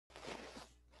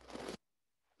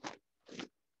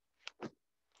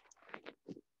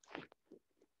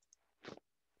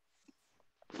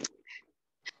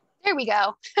Here we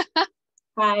go.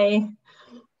 Hi.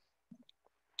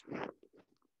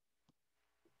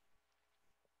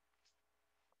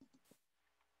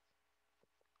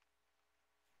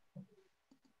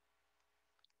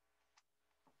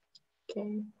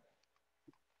 Okay.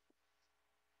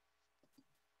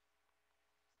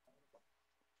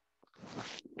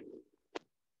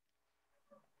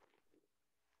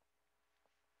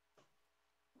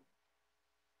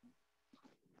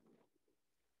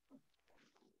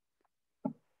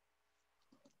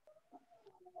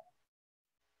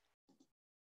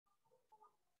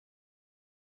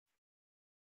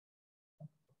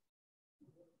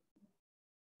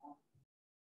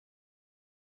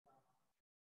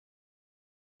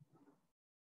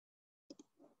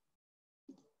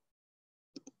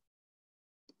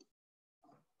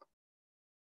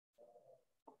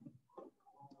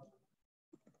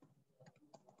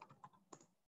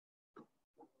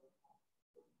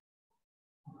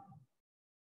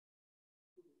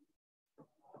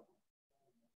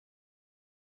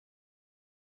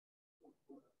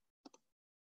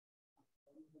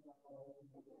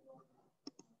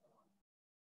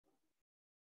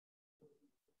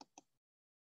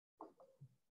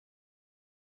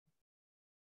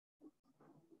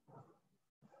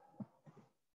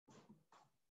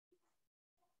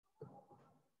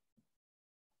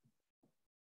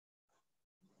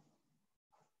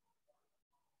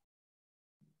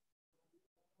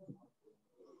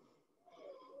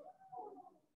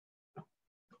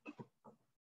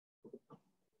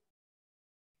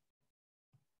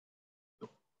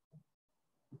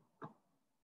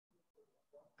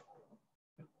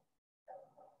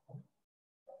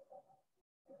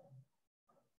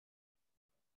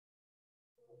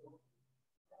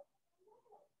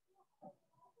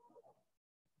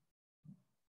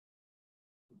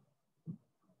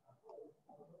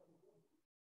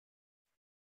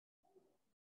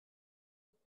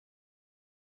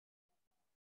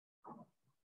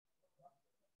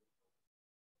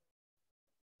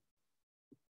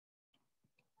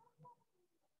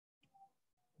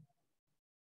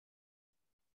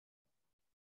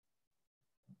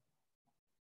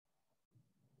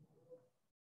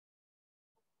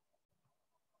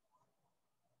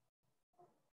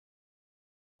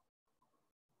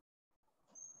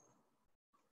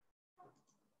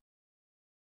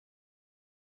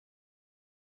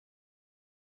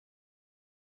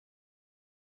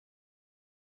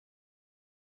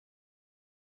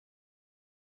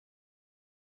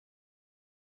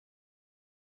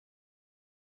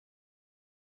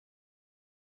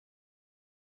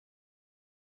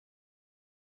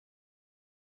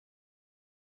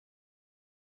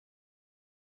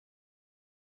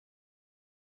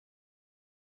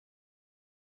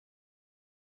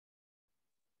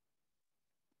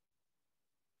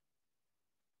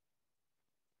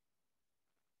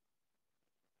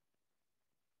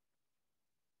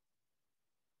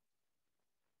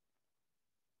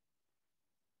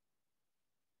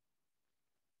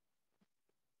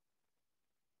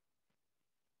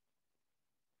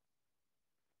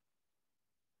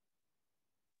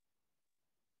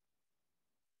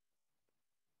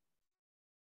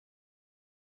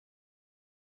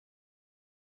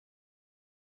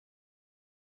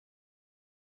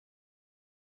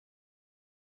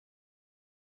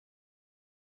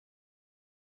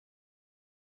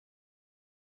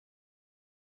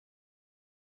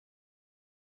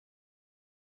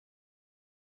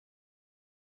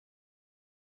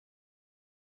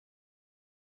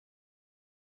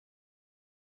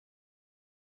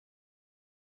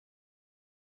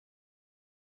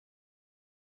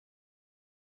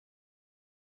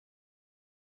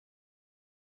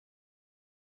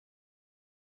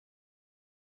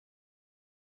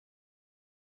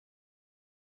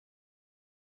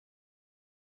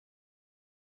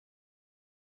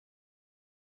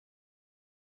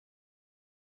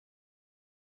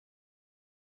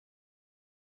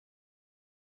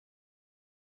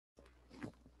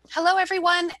 Hello,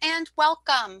 everyone, and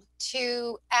welcome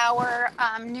to our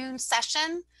noon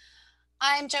session.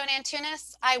 I'm Joan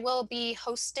Antunes. I will be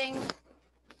hosting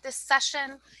this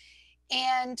session,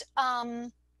 and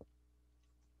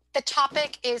the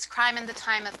topic is crime in the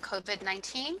time of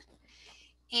COVID-19.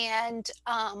 And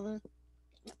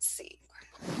let's see,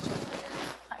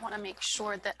 I want to make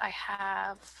sure that I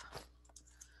have,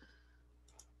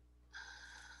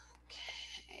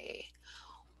 okay,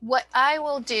 what I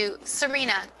will do,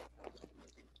 Serena,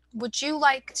 would you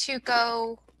like to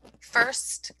go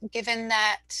first, given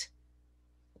that?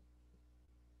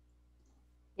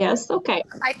 Yes, okay.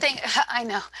 I think, I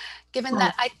know, given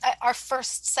that our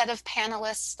first set of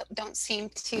panelists don't seem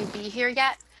to be here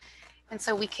yet, and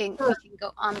so we can go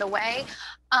on the way.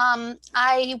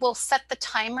 I will set the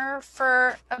timer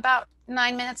for about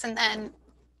 9 minutes, and then,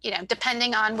 you know,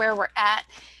 depending on where we're at,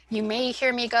 you may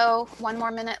hear me go 1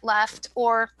 more minute left,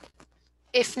 or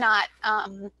if not,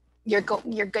 you're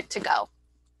good to go.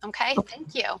 Okay,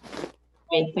 thank you.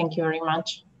 Great, thank you very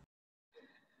much.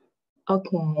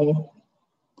 Okay,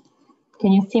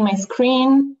 can you see my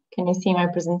screen? Can you see my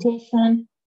presentation?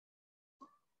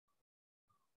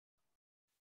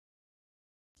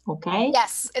 Okay.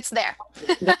 Yes, it's there.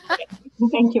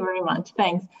 Thank you very much,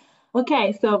 thanks.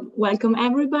 Okay, so welcome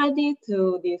everybody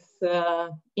to this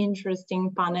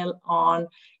interesting panel on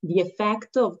the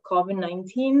effect of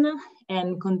COVID-19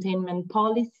 and containment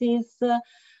policies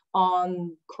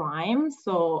on crime.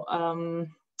 So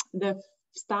the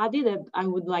study that I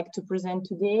would like to present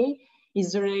today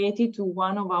is related to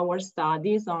one of our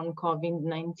studies on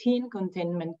COVID-19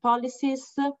 containment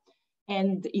policies,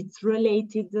 and it's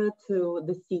related to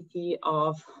the city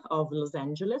of Los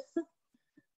Angeles.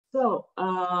 So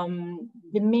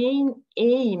the main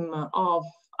aim of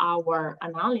our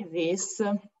analysis,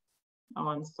 oh,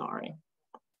 I'm sorry,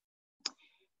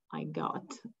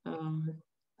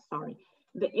 sorry.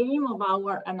 The aim of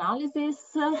our analysis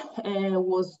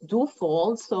was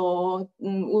twofold. So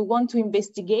we want to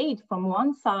investigate from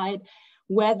one side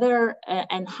whether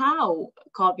and how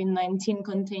COVID-19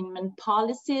 containment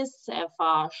policies have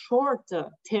a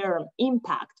short-term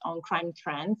impact on crime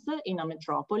trends in a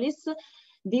metropolis.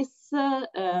 This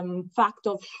fact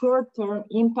of short-term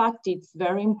impact is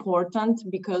very important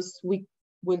because we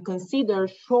will consider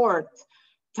short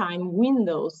time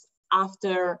windows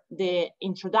after the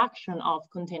introduction of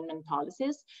containment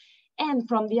policies. And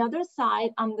from the other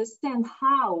side, understand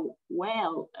how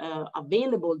well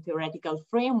available theoretical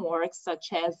frameworks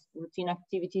such as routine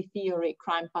activity theory,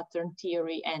 crime pattern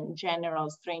theory, and general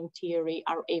strain theory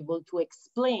are able to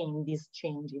explain these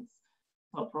changes.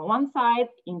 So from one side,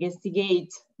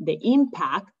 investigate the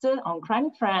impact on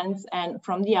crime trends, and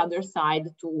from the other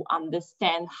side, to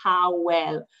understand how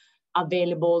well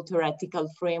available theoretical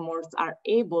frameworks are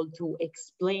able to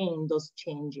explain those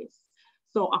changes.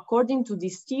 So according to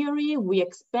this theory, we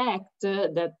expect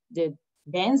that the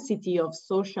density of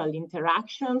social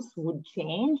interactions would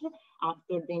change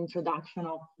after the introduction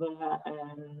of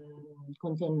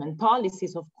containment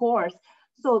policies, of course.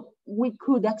 So we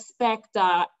could expect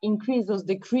increases,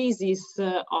 decreases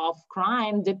of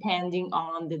crime depending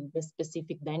on the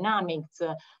specific dynamics.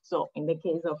 So in the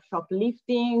case of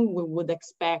shoplifting, we would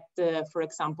expect, for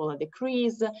example, a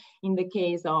decrease. In the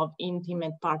case of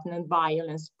intimate partner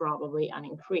violence, probably an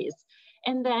increase.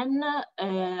 And then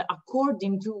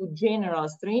according to general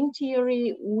strain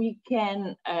theory, we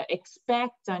can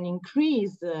expect an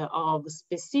increase of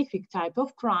specific type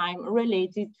of crime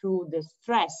related to the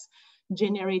stress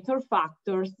generator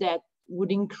factors that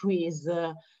would increase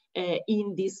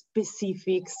in this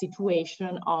specific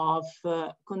situation of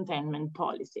containment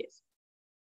policies.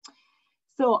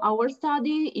 So our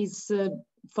study is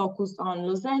focused on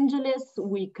Los Angeles.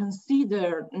 We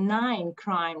consider 9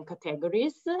 crime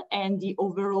categories and the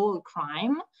overall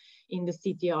crime in the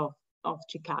city of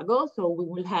Chicago. So we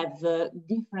will have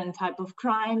different type of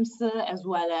crimes as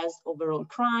well as overall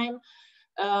crime.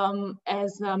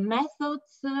 As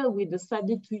methods, we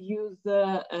decided to use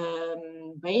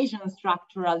Bayesian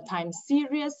structural time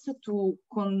series to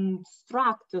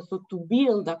construct, so to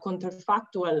build a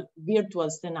counterfactual virtual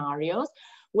scenarios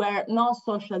where no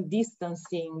social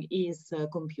distancing is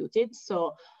computed.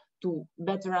 So to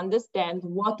better understand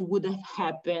what would have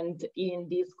happened in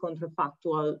this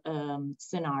counterfactual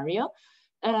scenario.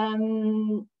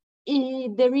 There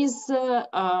is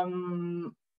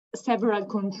several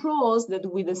controls that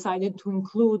we decided to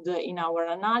include in our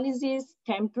analysis: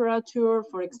 temperature,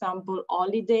 for example,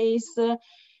 holidays,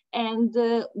 and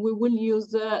we will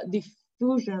use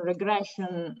diffusion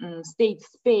regression state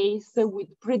space, which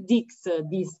predicts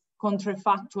this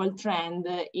counterfactual trend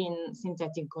in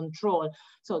synthetic control.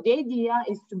 So the idea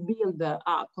is to build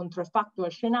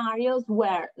counterfactual scenarios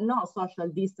where no social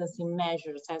distancing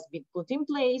measures has been put in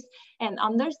place, and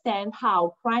understand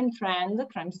how crime trend,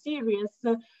 crime series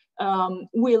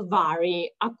will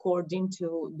vary according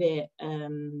to the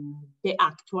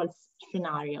actual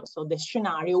scenario. So the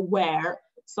scenario where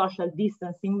social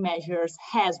distancing measures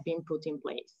has been put in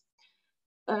place.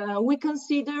 We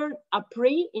consider a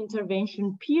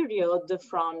pre-intervention period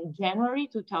from January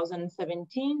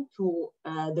 2017 to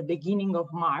the beginning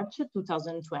of March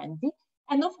 2020.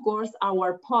 And of course,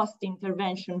 our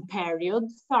post-intervention period,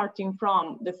 starting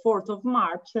from the 4th of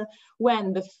March,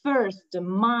 when the first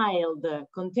mild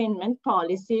containment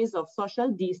policies of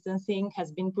social distancing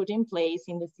has been put in place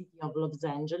in the city of Los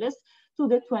Angeles, to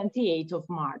the 28th of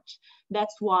March.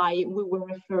 That's why we were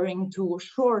referring to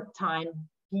short time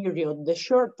period, the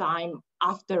short time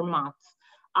aftermath,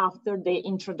 after the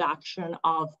introduction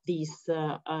of these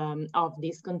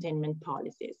containment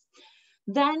policies.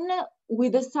 Then we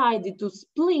decided to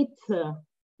split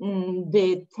in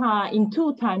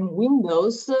 2 time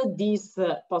windows this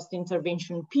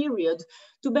post-intervention period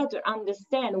to better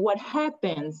understand what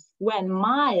happens when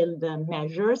mild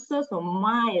measures, so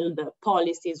mild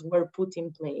policies were put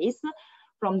in place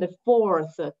from the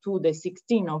 4th to the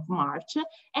 16th of March,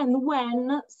 and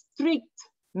when strict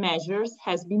measures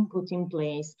has been put in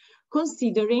place,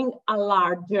 considering a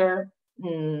larger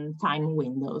time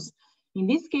windows. In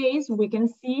this case, we can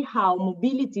see how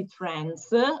mobility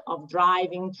trends of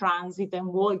driving, transit, and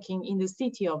walking in the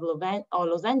city of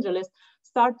Los Angeles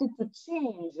started to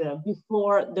change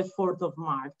before the 4th of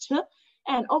March.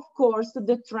 And of course,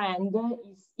 the trend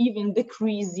is even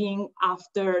decreasing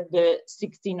after the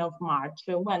 16th of March,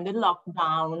 when the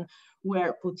lockdown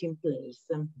were put in place.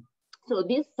 So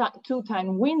these 2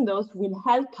 time windows will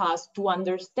help us to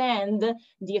understand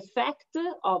the effect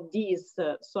of these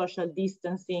social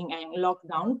distancing and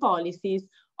lockdown policies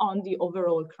on the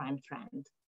overall crime trend.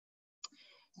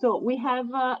 So we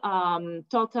have a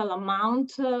total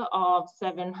amount of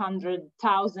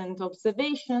 700,000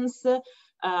 observations,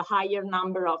 a higher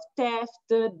number of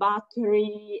theft,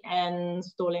 battery, and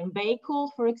stolen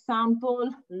vehicle, for example,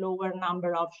 lower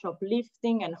number of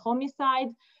shoplifting and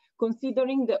homicide,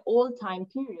 considering the all-time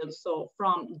period, so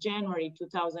from January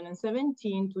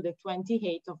 2017 to the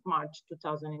 28th of March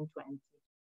 2020.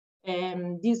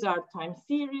 These are time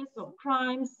series of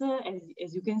crimes.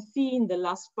 As you can see in the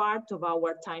last part of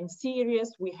our time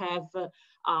series, we have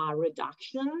a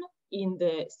reduction in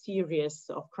the series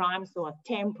of crimes, so a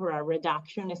temporary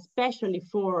reduction, especially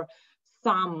for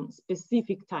some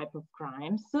specific type of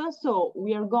crimes. So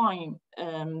we are going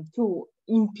to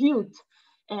impute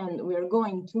and we are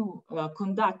going to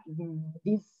conduct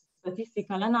this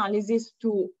statistical analysis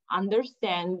to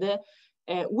understand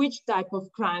which type of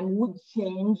crime would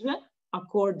change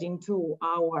according to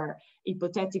our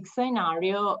hypothetical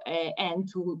scenario and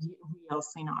to the real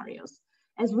scenarios.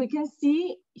 As we can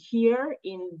see here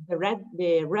in the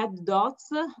red dots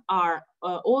are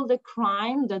all the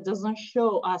crime that doesn't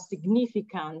show a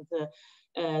significant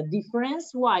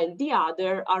difference, while the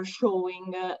other are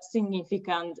showing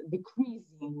significant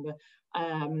decreasing,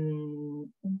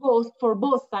 for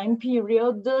both time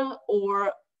period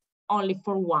or only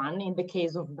for one in the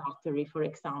case of battery, for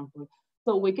example.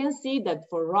 So we can see that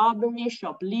for robbery,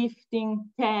 shoplifting,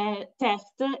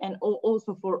 theft, and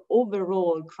also for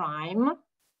overall crime,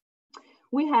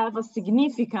 we have a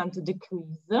significant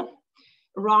decrease.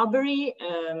 Robbery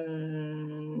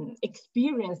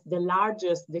experienced the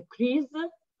largest decrease,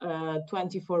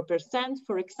 24%,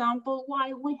 for example,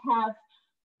 while we have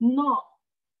no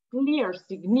clear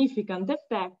significant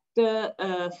effect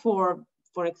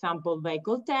for example,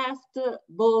 vehicle theft,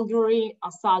 burglary,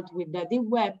 assault with deadly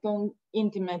weapon,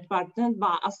 intimate partner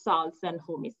assaults, and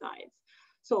homicides.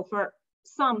 So for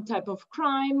some type of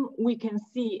crime, we can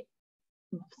see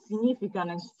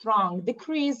significant and strong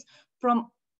decrease. From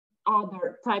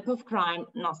other type of crime,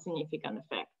 not significant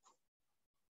effect.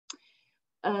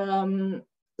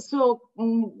 So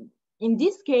in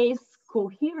this case,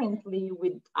 coherently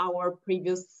with our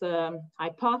previous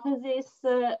hypothesis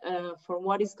for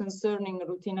what is concerning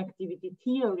routine activity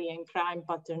theory and crime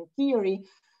pattern theory,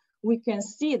 we can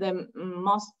see that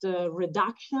most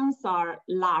reductions are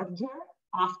larger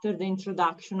after the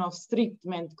introduction of strict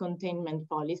containment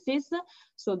policies.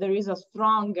 So there is a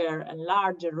stronger and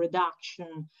larger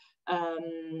reduction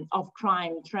of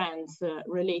crime trends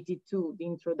related to the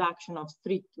introduction of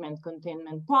strict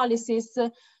containment policies,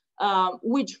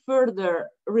 which further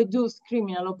reduce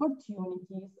criminal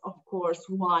opportunities, of course,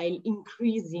 while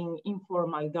increasing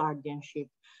informal guardianship.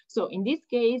 So in this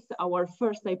case, our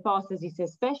first hypothesis,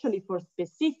 especially for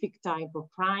specific type of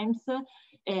crimes,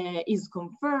 is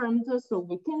confirmed. So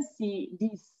we can see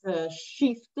this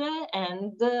shift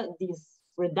and this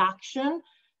reduction,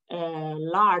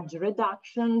 large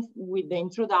reduction with the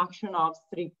introduction of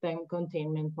strict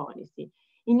containment policy.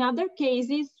 In other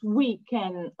cases, we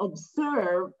can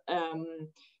observe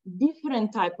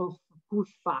different type of push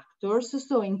factors.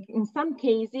 So in some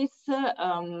cases,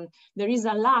 there is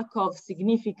a lack of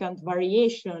significant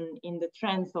variation in the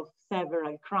trends of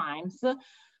several crimes,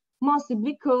 mostly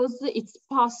because it's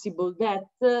possible that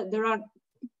there are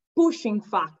pushing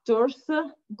factors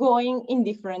going in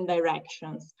different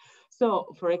directions.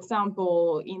 So, for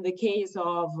example, in the case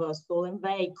of stolen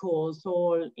vehicles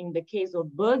or in the case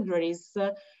of burglaries,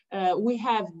 we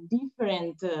have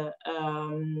different,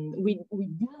 we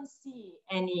didn't see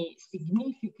any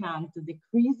significant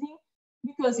decreasing,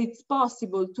 because it's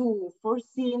possible to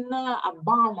foresee a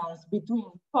balance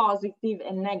between positive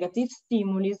and negative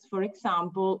stimuli, for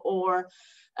example, or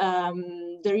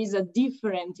there is a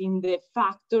difference in the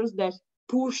factors that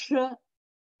push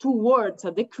towards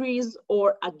a decrease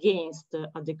or against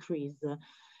a decrease.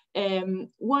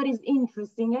 What is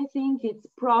interesting, I think, it's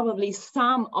probably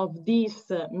some of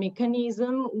these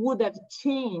mechanisms would have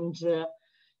changed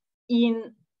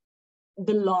in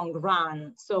the long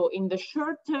run. So in the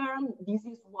short term, this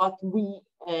is what we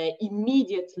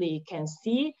immediately can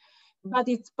see, but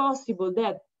it's possible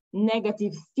that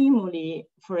negative stimuli,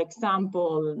 for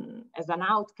example, as an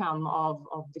outcome of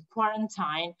the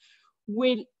quarantine,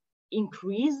 will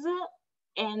increase,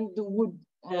 and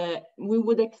we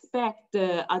would expect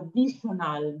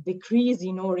additional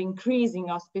decreasing or increasing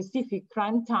of specific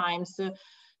crime types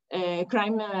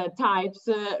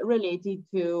related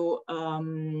to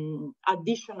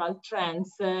additional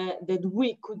trends that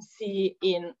we could see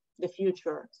in the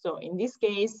future. So in this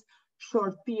case,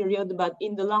 short period, but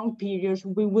in the long periods,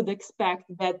 we would expect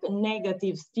that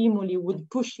negative stimuli would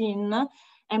push in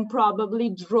and probably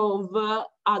drove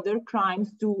other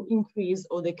crimes to increase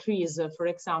or decrease, for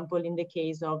example, in the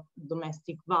case of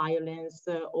domestic violence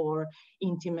or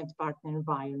intimate partner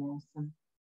violence.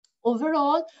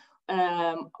 Overall,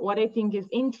 what I think is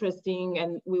interesting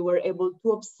and we were able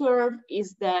to observe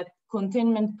is that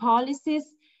containment policies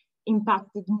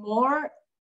impacted more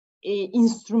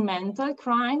instrumental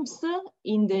crimes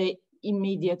in the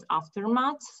immediate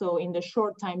aftermath. So in the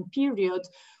short time period,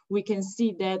 we can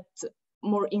see that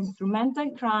more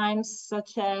instrumental crimes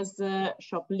such as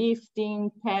shoplifting,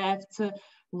 theft,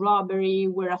 robbery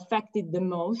were affected the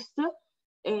most,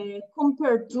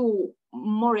 compared to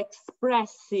more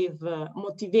expressive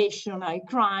motivational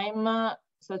crime,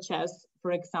 such as,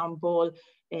 for example,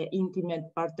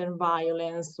 intimate partner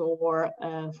violence or,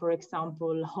 for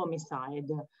example,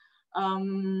 homicide.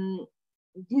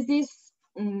 This is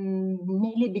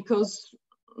mainly because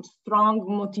strong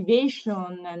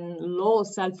motivation and low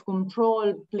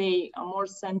self-control play a more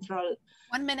central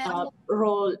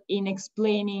role in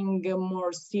explaining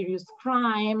more serious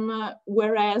crime,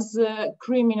 whereas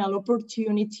criminal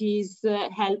opportunities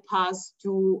help us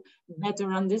to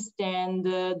better understand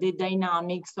the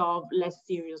dynamics of less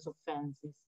serious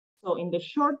offenses. So in the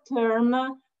short term,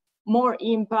 more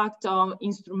impact on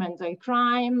instrumental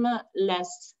crime,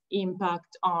 less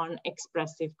impact on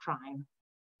expressive crime.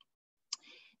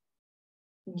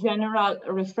 General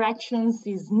reflections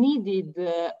is needed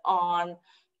on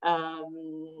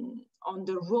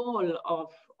the role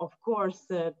of course,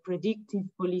 predictive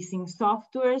policing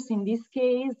softwares in this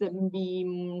case, and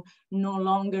be no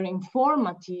longer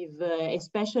informative,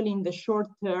 especially in the short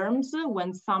terms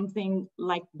when something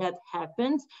like that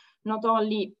happens, not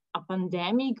only a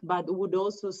pandemic, but would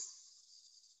also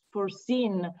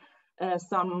foreseen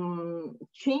some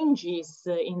changes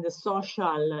in the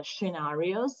social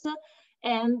scenarios,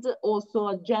 and also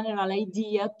a general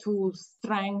idea to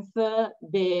strengthen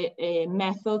the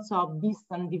methods of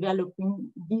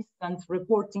distance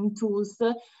reporting tools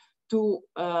to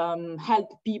help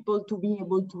people to be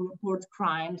able to report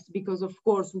crimes, because of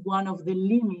course one of the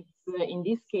limits in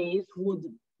this case would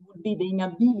be the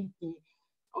inability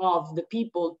of the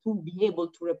people to be able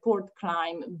to report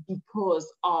crime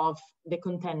because of the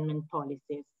containment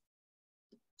policies.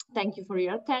 Thank you for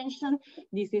your attention.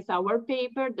 This is our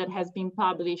paper that has been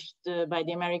published by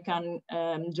the American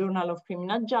Journal of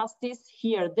Criminal Justice.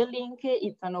 Here, the link,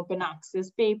 it's an open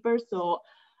access paper, so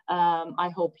I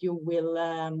hope you will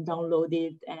download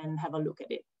it and have a look at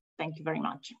it. Thank you very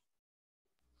much.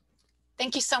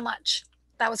 Thank you so much.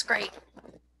 That was great.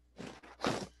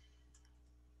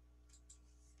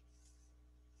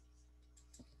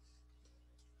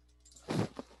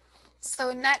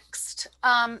 So next,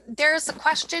 there's a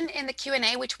question in the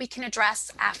Q&A which we can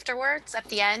address afterwards at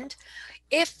the end.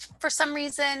 If for some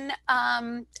reason,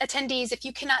 attendees, if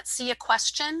you cannot see a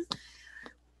question,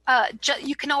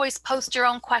 you can always post your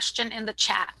own question in the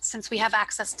chat, since we have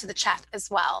access to the chat as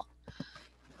well.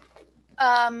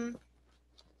 Let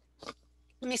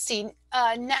me see.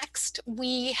 Next,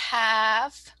 we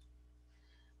have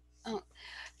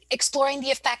exploring the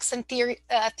effects and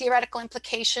theoretical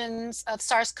implications of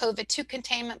SARS-CoV-2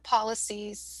 containment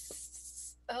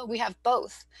policies. Oh, we have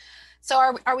both. So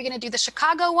are we going to do the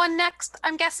Chicago one next,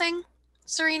 I'm guessing?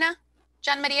 Serena?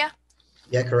 Gian Maria?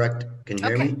 Yeah, correct. Can you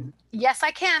hear me? Yes,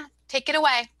 I can. Take it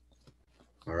away.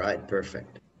 All right,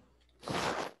 perfect. So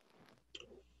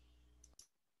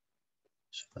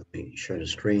let me share the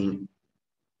screen.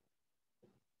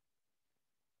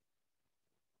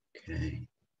 Okay.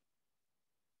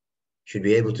 Should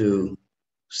be able to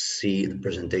see the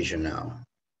presentation now,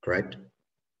 correct?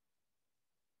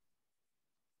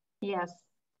 Yes.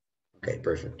 Okay,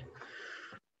 perfect.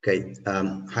 Okay,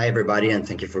 hi everybody, and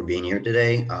thank you for being here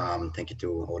today. Thank you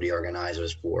to all the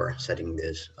organizers for setting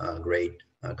this great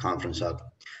conference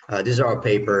up. This is our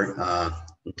paper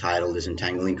entitled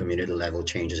Disentangling Community Level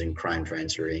Changes in Crime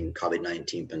Trends During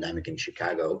COVID-19 Pandemic in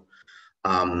Chicago.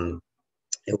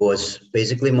 It was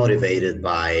basically motivated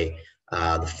by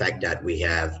the fact that we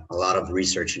have a lot of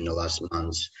research in the last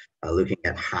months looking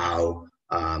at how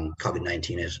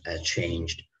COVID-19 has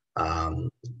changed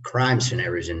crime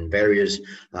scenarios in various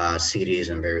cities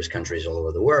and various countries all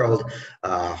over the world.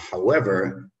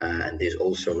 However, and this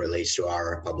also relates to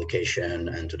our publication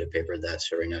and to the paper that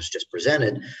Serena has just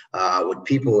presented, what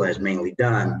people has mainly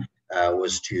done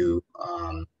was to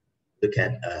look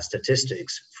at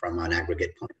statistics from an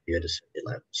aggregate point of view at a city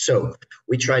level. So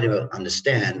we try to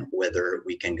understand whether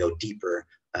we can go deeper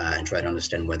and try to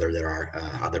understand whether there are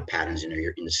other patterns in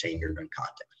the same urban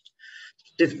context.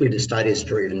 Specifically, the study is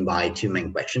driven by two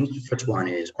main questions. The first one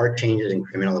is, are changes in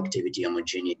criminal activity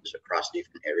homogeneous across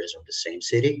different areas of the same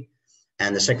city?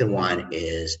 And the second one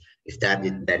is, if that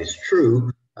is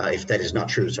true, if that is not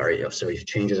true, sorry, so if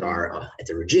changes are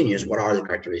heterogeneous, what are the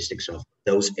characteristics of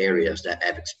those areas that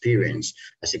have experienced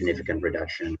a significant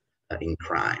reduction in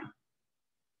crime?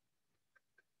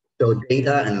 So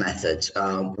data and methods.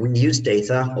 We use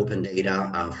data, open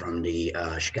data from the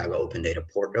Chicago Open Data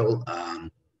Portal,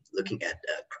 looking at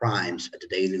crimes at the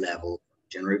daily level,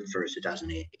 January 1st,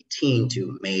 2018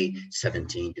 to May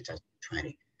 17,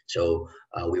 2020. So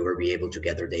we will be able to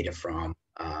gather data from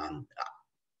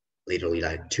literally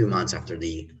like 2 months after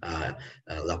the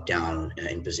lockdown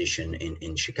imposition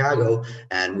in Chicago.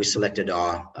 And we selected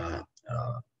our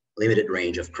limited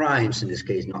range of crimes, in this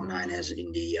case, not 9 as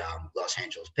in the Los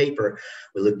Angeles paper.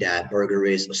 We looked at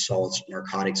burglaries, assaults,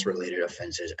 narcotics-related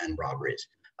offenses, and robberies.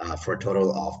 For a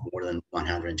total of more than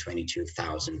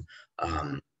 122,000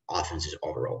 offenses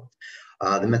overall.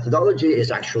 The methodology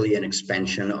is actually an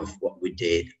expansion of what we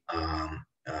did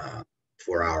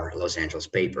for our Los Angeles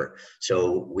paper.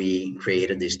 So we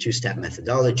created this two-step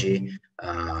methodology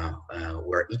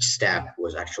where each step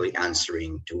was actually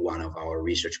answering to one of our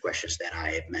research questions that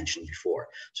I had mentioned before.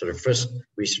 So the first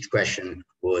research question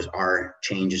was, are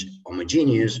changes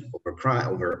homogeneous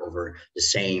over the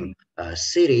same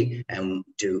city? And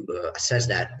to assess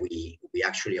that, we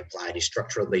actually applied a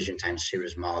structural Bayesian time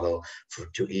series model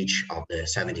to each of the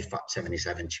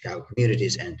 77 Chicago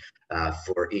communities, and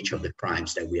for each of the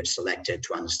crimes that we have selected,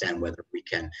 to understand whether we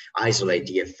can isolate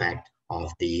the effect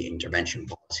of the intervention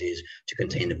policies to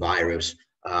contain the virus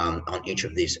on each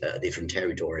of these different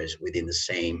territories within the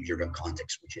same urban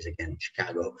context, which is again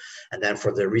Chicago. And then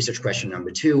for the research question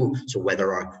number 2, so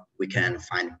whether we can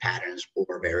find patterns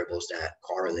or variables that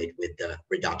correlate with the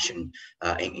reduction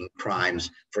in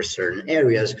crimes for certain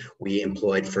areas, we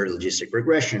employed for logistic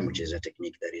regression, which is a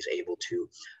technique that is able to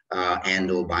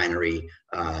handle binary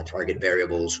target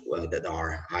variables that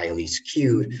are highly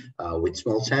skewed with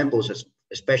small samples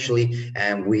especially,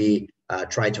 and we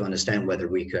try to understand whether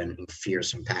we can infer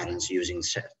some patterns using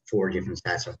 4 different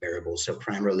sets of variables. So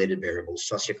crime-related variables,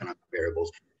 socioeconomic variables,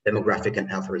 demographic and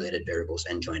health-related variables,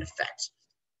 and joint effects.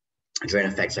 Joint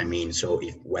effects, I mean, so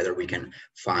whether we can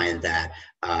find that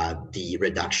the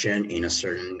reduction in a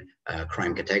certain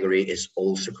crime category is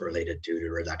also correlated to the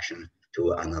reduction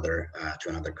to another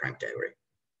crime category.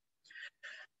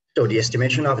 So the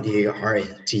estimation of the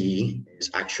RT is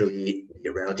actually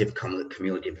the relative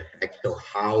cumulative effect. So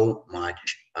how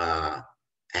much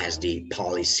has the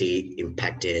policy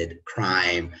impacted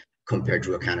crime compared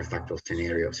to a counterfactual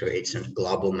scenario? So it's a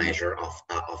global measure of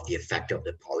the effect of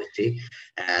the policy.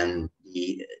 And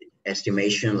the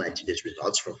estimation led to these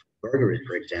results. For burglaries,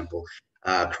 for example,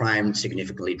 crime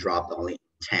significantly dropped only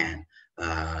in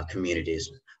 10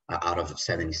 communities out of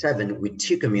 77, with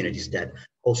 2 communities that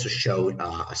also showed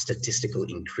a statistical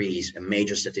increase, a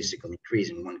major statistical increase,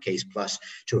 in one case plus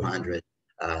 219%,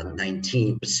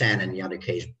 and the other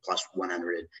case plus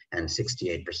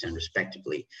 168%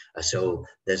 respectively. So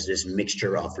there's this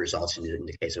mixture of results in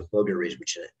the case of burglaries,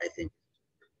 which I think,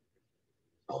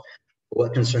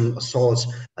 what concerns assaults,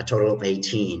 a total of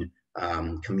 18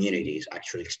 communities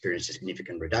actually experienced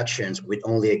significant reductions, with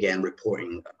only again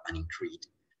reporting an increase,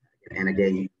 and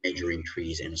again, major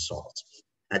increase in assaults.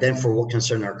 And then for what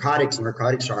concerns narcotics,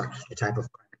 narcotics are a type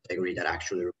of crime category that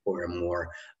actually report a more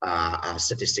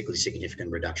statistically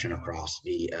significant reduction across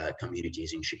the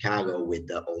communities in Chicago, with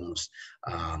almost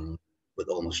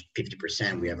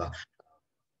 50%. We have a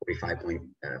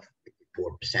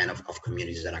 45.4% of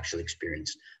communities that actually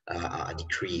experienced a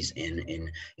decrease in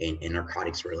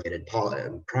narcotics related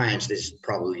crimes. This is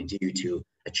probably due to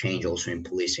a change also in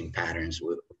policing patterns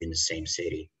within the same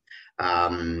city.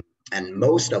 And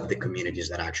most of the communities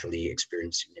that actually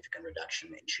experienced significant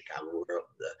reduction in Chicago were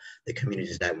the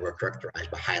communities that were characterized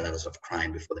by high levels of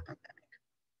crime before the pandemic.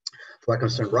 For what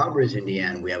concerns robberies, in the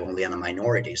end, we have only on a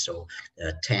minority, so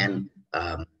 10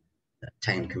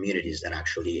 communities that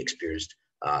actually experienced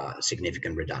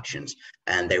significant reductions,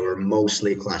 and they were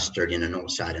mostly clustered in the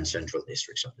north side and central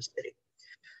districts of the city.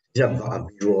 This is a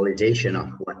visualization of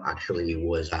what actually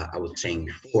was, I was saying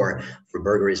before, for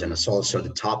burglaries and assaults. So the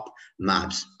top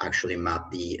maps actually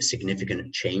map the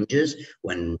significant changes.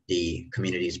 When the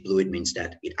community is blue, it means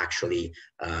that it actually,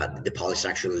 the policy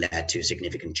actually led to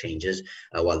significant changes,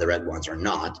 while the red ones are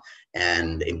not,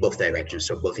 and in both directions,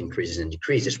 so both increases and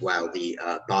decreases, while the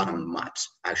bottom maps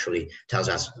actually tells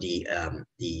us the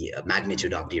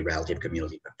magnitude of the relative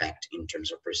cumulative effect in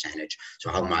terms of percentage. So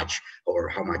how much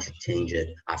it changed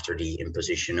after the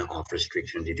imposition of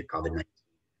restriction due to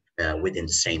COVID-19 within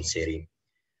the same city.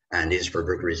 And this is for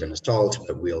burglaries and assaults,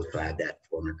 but we also have that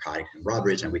for narcotics and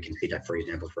robberies. And we can see that, for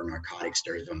example, for narcotics,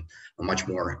 there is a much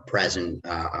more present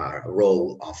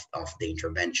role of the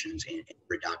interventions in the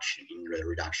reduction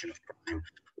of crime,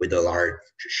 with a large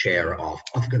share of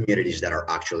communities that are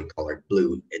actually colored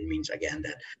blue. It means, again,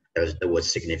 that there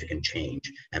was significant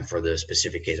change. And for the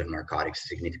specific case of narcotics,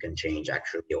 significant change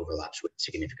actually overlaps with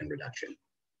significant reduction.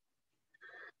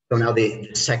 So now the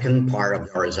second part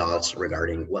of the results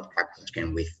regarding what factors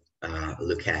can we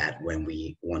look at when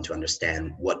we want to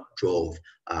understand what drove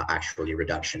actually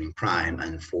reduction in crime.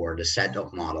 And for the set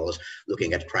of models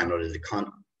looking at crime-related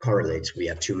correlates, we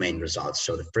have two main results.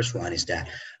 So the first one is that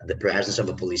the presence of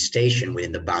a police station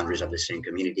within the boundaries of the same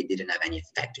community didn't have any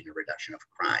effect in the reduction of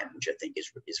crime, which I think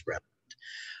is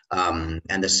relevant.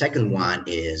 And the second one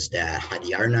is that had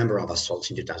the higher number of assaults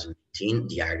in 2018,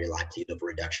 the higher the likelihood of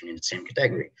reduction in the same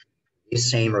category. These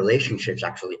same relationships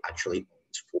actually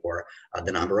for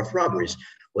the number of robberies.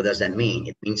 What does that mean?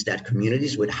 It means that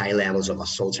communities with high levels of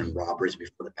assaults and robberies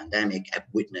before the pandemic have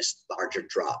witnessed larger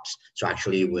drops. So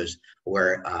actually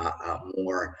were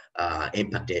more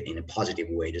impacted in a positive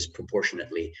way,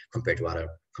 disproportionately compared to other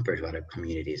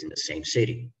communities in the same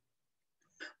city.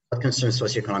 What concerns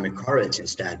socioeconomic correlates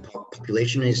is that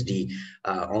population is the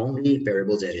only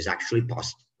variable that is actually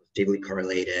positively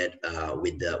correlated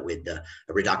with the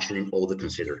reduction in all the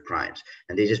considered crimes.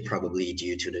 And this is probably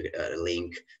due to the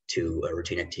link to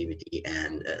routine activity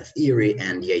and theory,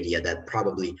 and the idea that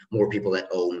probably more people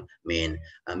at home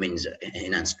means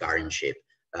enhanced guardianship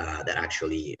that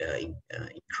actually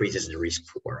increases the risk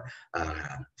for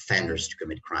offenders to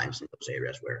commit crimes in those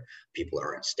areas where people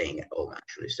are staying at home,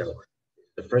 actually. So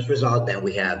the first result, then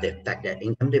we have the fact that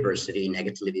income diversity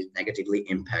negatively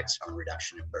impacts on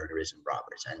reduction in burglaries and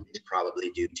robberies. And this is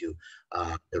probably due to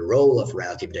the role of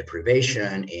relative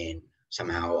deprivation in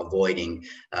somehow avoiding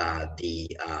the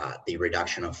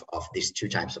reduction of these two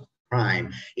types of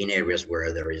crime in areas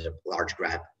where there is a large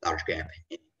gap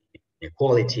in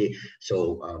inequality.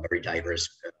 So very diverse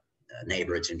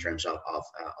neighborhoods in terms of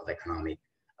economic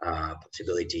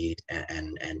possibilities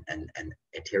and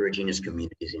heterogeneous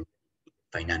communities in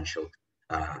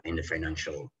the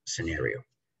financial scenario.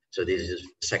 So this is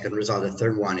the second result. The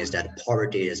third one is that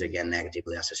poverty is again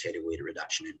negatively associated with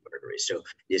reduction in burglaries. So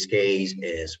this case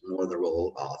is more the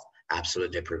role of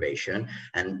absolute deprivation,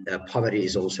 and poverty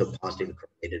is also positively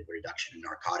correlated with reduction in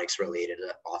narcotics related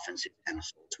offenses and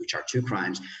assaults, which are two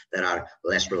crimes that are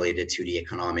less related to the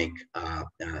economic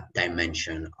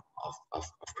dimension of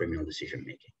criminal decision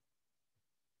making.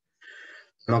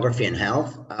 Demography and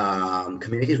health.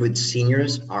 Communities with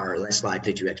seniors are less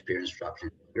likely to experience disruption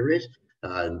in burglaries.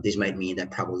 This might mean that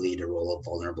probably the role of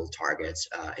vulnerable targets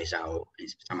is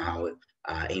somehow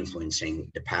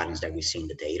influencing the patterns that we see in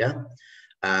the data.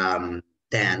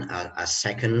 Then a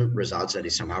second result that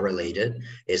is somehow related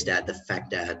is that the fact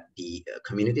that the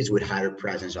communities with higher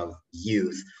presence of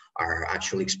youth are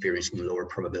actually experiencing lower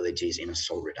probabilities in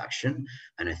assault reduction.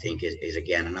 And I think is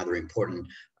again another important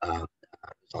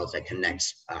results that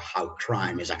connects how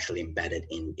crime is actually embedded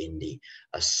in the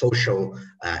social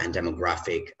and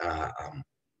demographic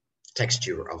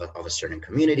texture of a certain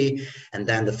community. And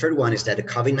then the third one is that the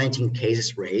COVID-19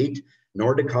 cases rate,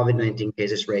 nor the COVID-19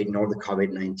 cases rate, nor the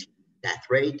COVID-19 death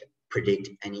rate predict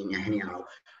anyhow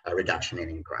reduction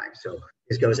in crime. So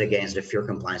this goes against the fear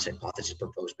compliance hypothesis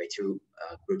proposed by two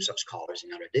groups of scholars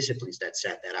in other disciplines that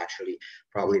said that actually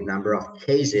probably the number of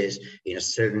cases in a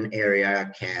certain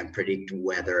area can predict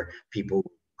whether people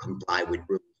comply with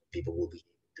rules, people will be able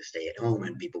to stay at home,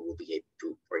 and people will be able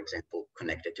to, for example,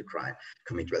 connected to crime,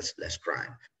 commit less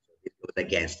crime. So it goes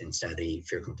against instead the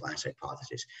fear compliance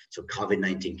hypothesis. So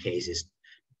COVID-19 cases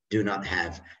do not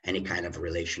have any kind of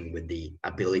relation with the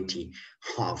ability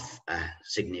of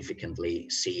significantly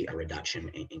see a reduction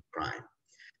in crime.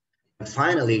 And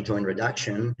finally, joint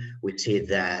reduction, we see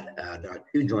that there are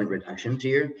two joint reductions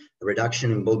here. The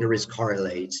reduction in burglaries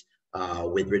correlates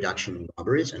with reduction in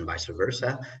robberies and vice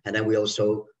versa. And then we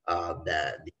also,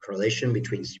 the correlation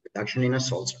between reduction in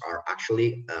assaults are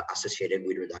actually associated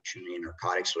with reduction in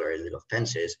narcotics related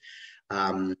offenses.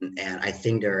 And I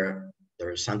think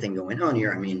there's something going on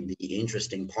here. I mean, the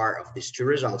interesting part of these two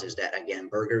results is that, again,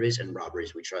 burglaries and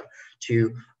robberies, which are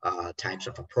two types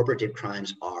of appropriative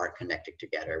crimes, are connected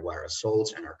together, where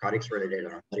assaults and narcotics related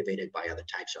are motivated by other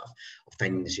types of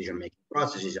offending decision-making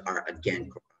processes are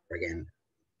again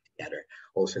together,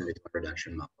 also in the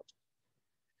reduction model.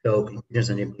 So conclusions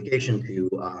and implication to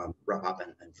wrap up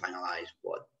and finalize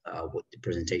what the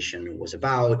presentation was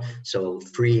about. So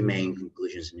 3 main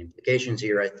conclusions and implications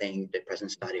here. I think the present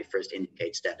study first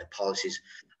indicates that the policies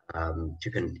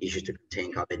issues to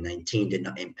contain COVID-19 did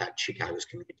not impact Chicago's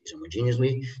communities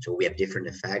homogeneously. So we have different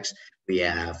effects. We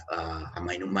have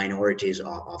minorities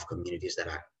of communities that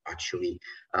are actually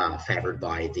favored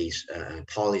by these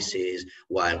policies,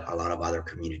 while a lot of other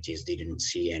communities didn't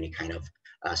see any kind of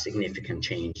significant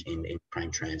change in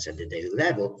crime trends at the daily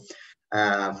level.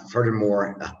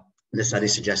 Furthermore, the study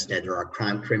suggests that there are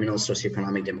criminal,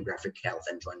 socioeconomic, demographic, health,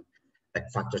 and joint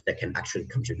factors that can actually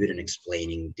contribute in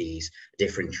explaining these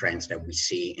different trends that we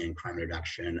see in crime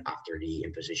reduction after the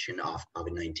imposition of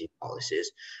COVID-19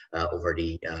 policies over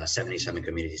the 77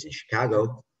 communities in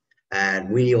Chicago. And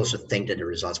we also think that the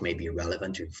results may be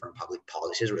relevant to inform public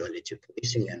policies related to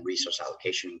policing and resource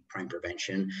allocation in crime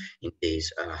prevention in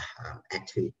these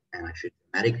active and actually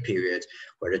dramatic periods,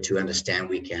 where to understand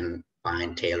we can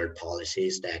find tailored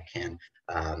policies that can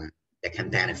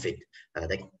benefit,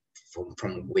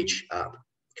 from which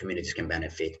communities can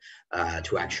benefit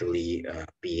to actually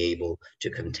be able to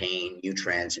contain new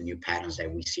trends and new patterns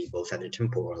that we see both at the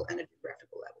temporal and at the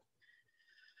graphical level.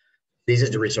 This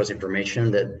is the resource information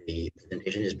that the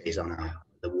presentation is based on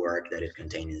the work that is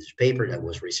contained in this paper that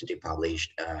was recently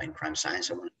published in Crime Science.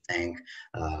 I want to thank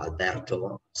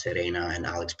Alberto, Serena, and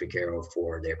Alex Piquero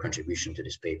for their contribution to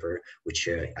this paper, which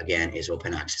again is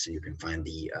open access, and you can find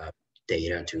the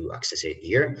data to access it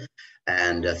here.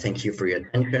 And thank you for your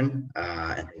attention,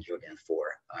 and thank you again for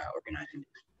organizing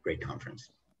this great conference.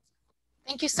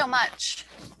 Thank you so much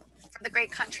for the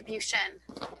great contribution.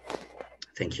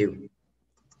 Thank you.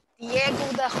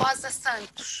 Diego da Rosa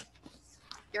Santos,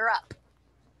 you're up.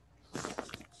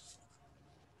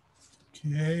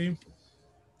 Okay.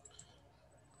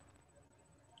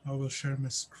 I will share my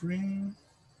screen.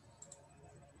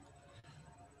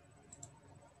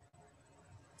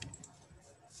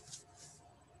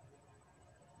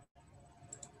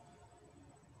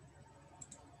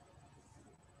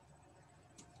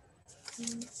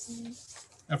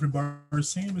 Everybody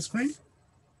seeing my screen?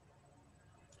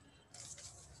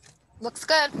 Looks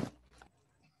good.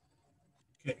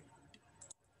 Okay.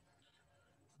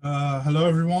 Hello,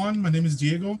 everyone. My name is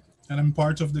Diego, and I'm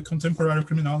part of the Contemporary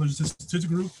Criminology Study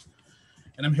Group.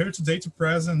 And I'm here today to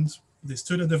present the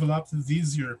study developed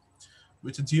this year,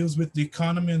 which deals with the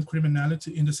economy and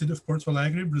criminality in the city of Porto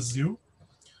Alegre, Brazil,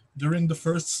 during the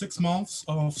first 6 months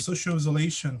of social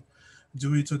isolation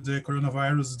due to the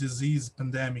coronavirus disease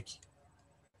pandemic.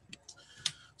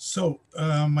 So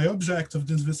my objective of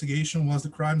this investigation was the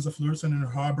crimes of larceny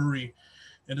and robbery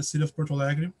in the city of Porto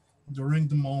Alegre during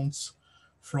the months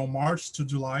from March to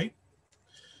July.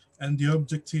 And the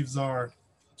objectives are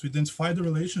to identify the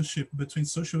relationship between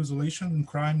social isolation and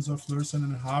crimes of larceny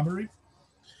and robbery,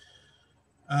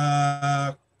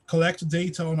 collect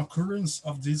data on occurrence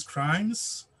of these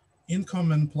crimes,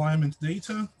 income and employment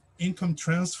data, income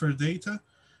transfer data,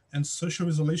 and social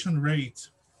isolation rate.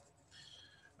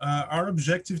 Our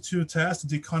objective to test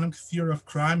the economic theory of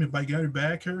crime by Gary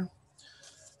Becker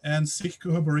and seek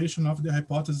corroboration of the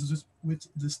hypothesis with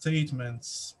the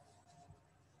statements.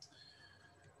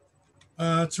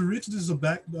 To reach these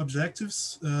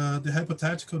objectives, the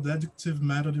hypothetical deductive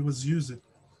method was used.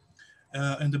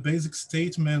 And the basic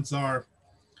statements are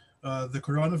the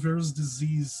coronavirus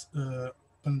disease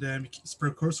pandemic is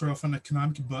precursor of an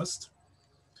economic bust.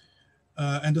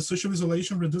 And the social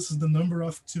isolation reduces the number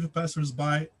of active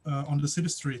passers-by on the city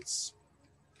streets.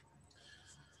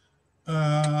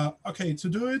 Okay, to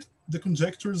do it, the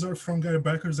conjectures are from Gary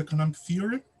Becker's economic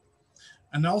theory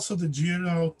and also the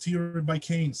general theory by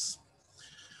Keynes.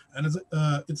 And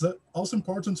it's also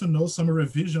important to know some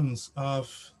revisions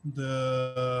of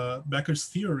the Becker's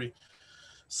theory,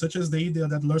 such as the idea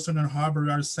that Lurston and Haber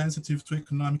are sensitive to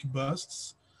economic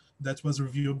busts, that was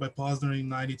reviewed by Posner in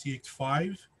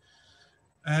 1985.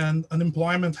 And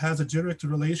unemployment has a direct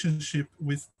relationship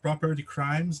with property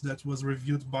crimes, that was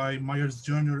reviewed by Myers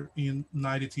Jr. in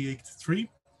 1983.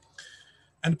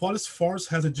 And police force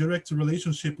has a direct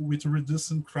relationship with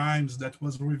reducing crimes, that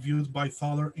was reviewed by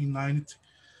Thaler in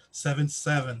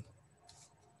 1977.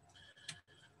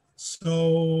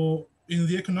 So in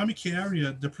the economic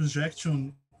area, the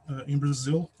projection in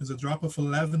Brazil is a drop of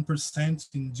 11%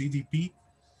 in GDP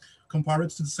compared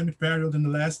to the same period in the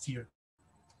last year.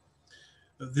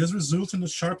 This results in a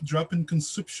sharp drop in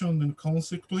consumption and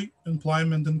consequently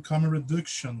employment and income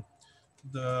reduction,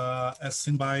 as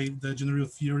seen by the general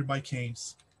theory by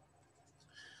Keynes.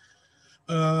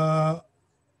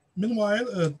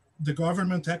 Meanwhile, the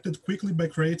government acted quickly by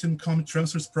creating income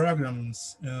transfers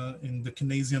programs in the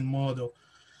Keynesian model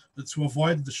to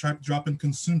avoid the sharp drop in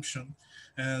consumption.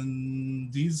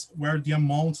 And these were the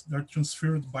amounts that are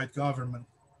transferred by government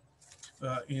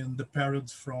in the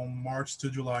period from March to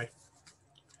July.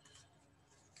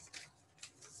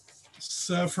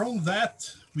 So from that,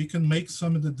 we can make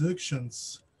some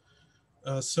deductions.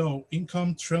 So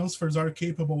income transfers are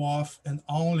capable of and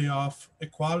only of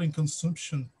equaling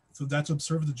consumption to that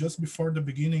observed just before the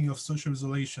beginning of social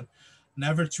isolation,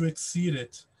 never to exceed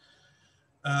it.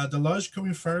 The logical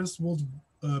inference would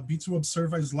be to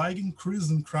observe a slight increase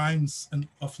in crimes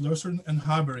of Lurston and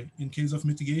Haber in case of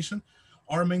mitigation,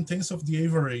 or maintenance of the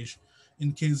average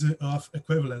in case of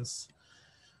equivalence.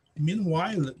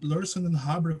 Meanwhile, Lurston and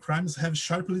Haber crimes have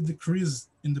sharply decreased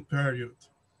in the period.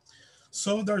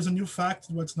 So there's a new fact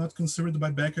what's not considered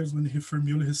by Becker when he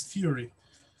formulated his theory.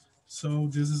 So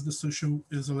this is the social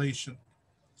isolation.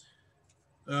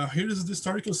 Here is the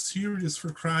historical series for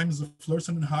crimes of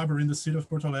Lurston and Haber in the city of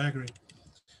Porto Alegre.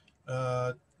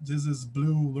 This is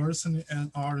blue Lurston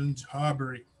and orange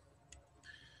Haber.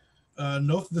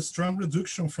 Note the strong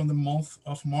reduction from the month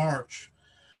of March.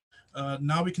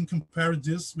 Now we can compare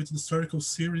this with the historical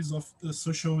series of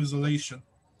social isolation.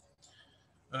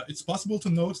 It's possible to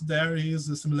note there is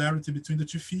a similarity between the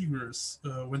two figures.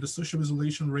 When the social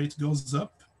isolation rate goes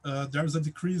up, there is a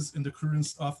decrease in the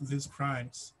occurrence of these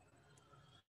crimes.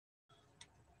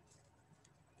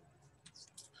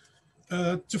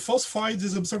 To falsify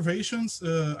these observations,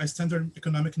 a standard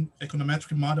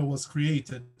econometric model was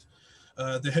created.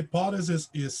 The hypothesis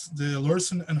is the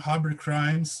Lurston and Haber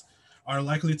crimes are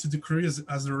likely to decrease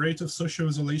as the rate of social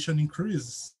isolation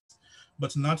increases,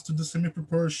 but not to the same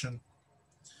proportion.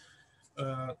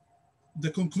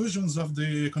 The conclusions of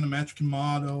the econometric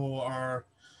model are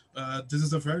this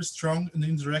is a very strong and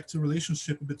indirect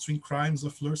relationship between crimes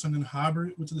of Lurston and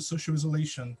Haber with the social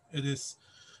isolation. It is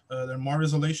there are more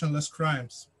isolation, less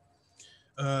crimes.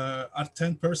 At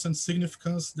 10%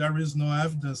 significance, there is no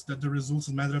evidence that the result is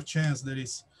a matter of chance. That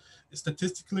is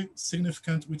statistically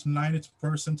significant with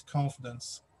 90%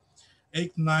 confidence.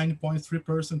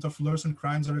 89.3% of Lurston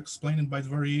crimes are explained by the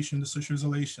variation in the social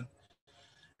isolation.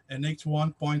 And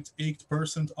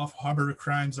 81.8% of Haber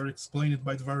crimes are explained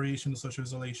by the variation in social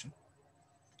isolation.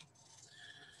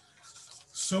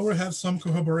 So we have some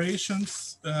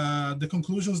corroborations. The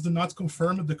conclusions do not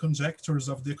confirm the conjectures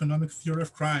of the economic theory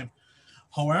of crime.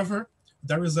 However,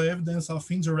 there is evidence of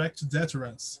indirect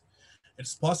deterrence.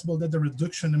 It's possible that the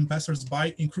reduction in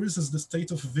passers-by increases the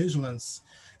state of vigilance,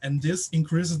 and this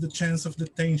increases the chance of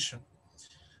detention.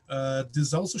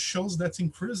 This also shows that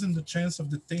increasing the chance of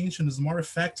detention is more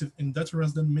effective in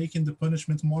deterrence than making the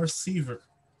punishment more severe.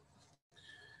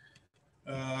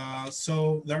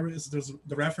 So there's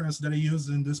the reference that I use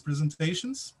in these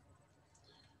presentations.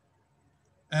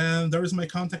 And there is my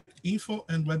contact info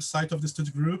and website of the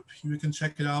study group. You can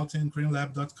check it out in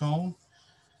greenlab.com.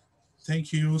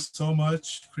 Thank you so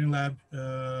much, GreenLab,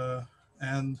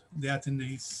 and the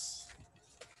attendees.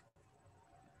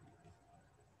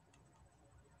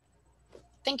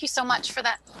 Thank you so much for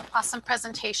that awesome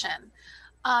presentation.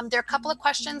 There are a couple of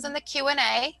questions in the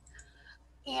Q&A,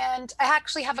 and I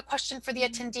actually have a question for the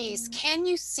attendees. Can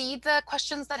you see the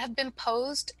questions that have been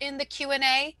posed in the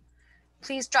Q&A?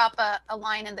 Please drop a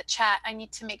line in the chat. I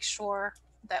need to make sure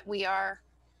that we have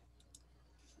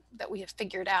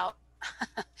figured out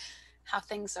how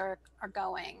things are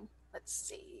going. Let's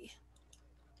see.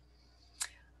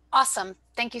 Awesome.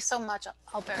 Thank you so much,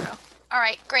 Alberto. All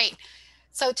right, great.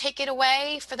 So take it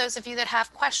away for those of you that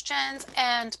have questions,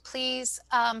 and please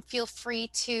feel free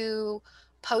to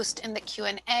post in the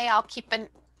Q&A. I'll keep an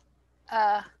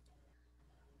eye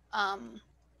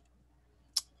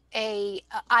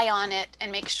on it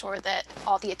and make sure that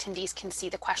all the attendees can see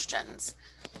the questions.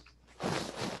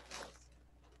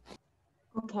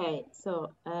 Okay,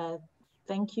 so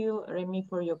thank you, Remy,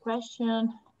 for your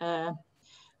question.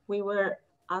 We were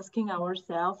asking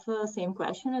ourselves the same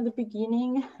question at the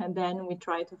beginning, and then we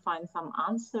try to find some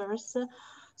answers.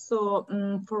 So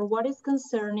for what is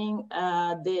concerning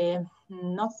the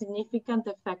not significant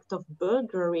effect of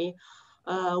burglary,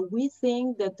 we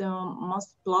think that the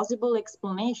most plausible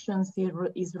explanations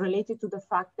is related to the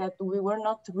fact that we were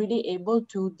not really able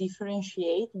to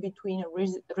differentiate between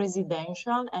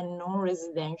residential and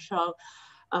non-residential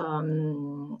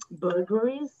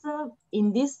burglaries.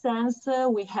 In this sense,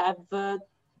 we have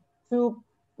two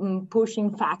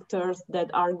pushing factors that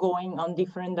are going on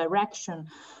different direction.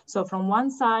 So from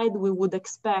one side, we would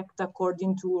expect,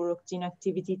 according to routine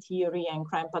activity theory and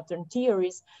crime pattern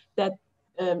theories, that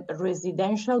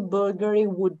residential burglary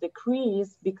would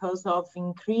decrease because of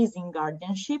increasing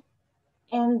guardianship.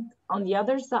 And on the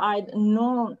other side,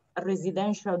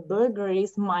 non-residential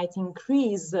burglaries might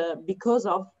increase because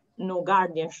of no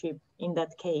guardianship in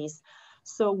that case.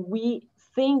 So we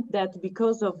think that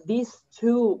because of these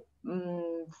two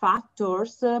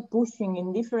factors pushing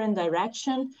in different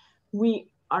direction, we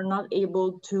are not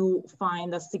able to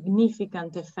find a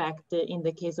significant effect in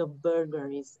the case of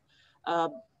burglaries.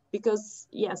 Because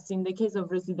yes, in the case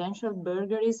of residential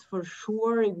burglaries, for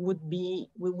sure it would be,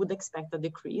 we would expect a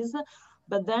decrease,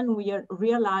 but then we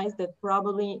realize that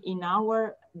probably in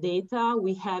our data,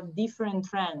 we have different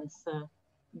trends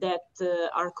that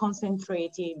are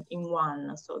concentrated in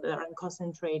one. So they are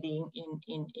concentrating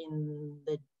in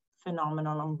the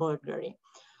phenomenon of burglary.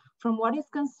 From what is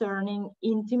concerning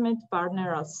intimate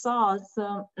partner assaults,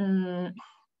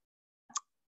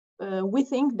 we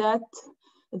think that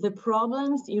the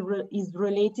problems is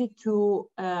related to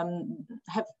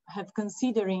have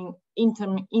considering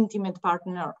intimate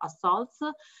partner assaults,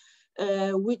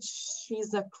 which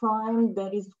is a crime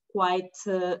that is quite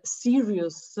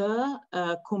serious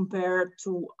compared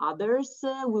to others.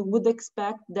 We would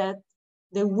expect that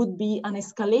there would be an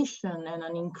escalation and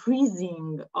an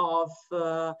increasing of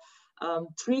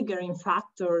triggering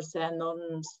factors and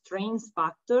strains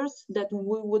factors that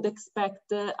we would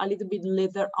expect a little bit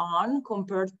later on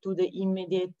compared to the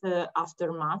immediate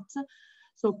aftermath.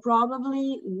 So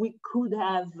probably we could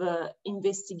have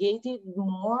investigated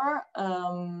more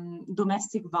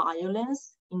domestic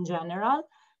violence in general,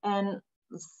 and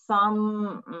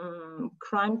some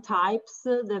crime types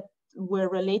that were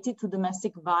related to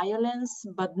domestic violence,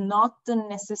 but not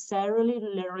necessarily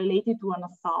related to an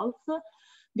assault,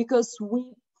 because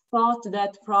we thought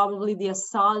that probably the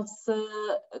assaults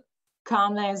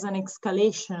come as an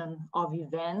escalation of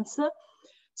events.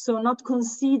 So not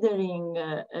considering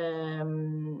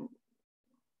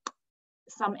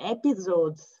some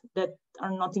episodes that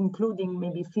are not including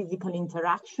maybe physical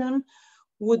interaction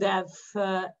would have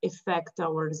affect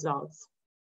our results.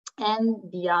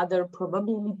 And the other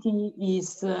probability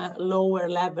is lower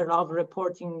level of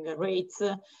reporting rates,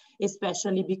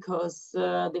 especially because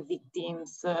the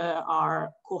victims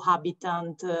are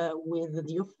cohabitant with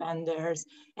the offenders,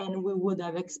 and we would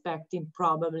have expected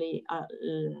probably a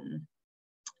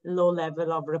low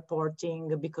level of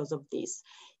reporting because of this.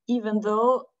 Even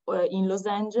though in Los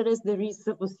Angeles, there is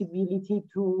a possibility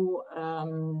to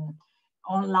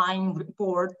online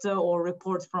report or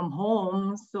report from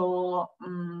home. So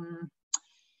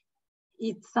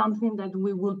it's something that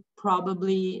we would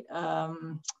probably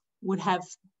would have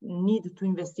need to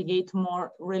investigate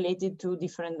more related to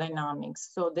different dynamics.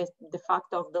 So the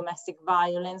fact of domestic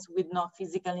violence with no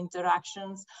physical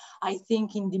interactions, I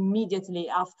think in the immediately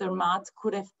aftermath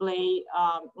could have played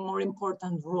a more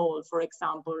important role, for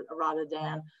example, rather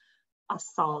than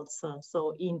assaults,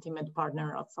 so intimate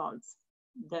partner assaults.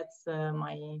 That's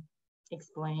my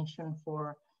explanation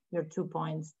for your 2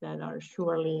 points that are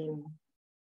surely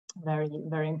very,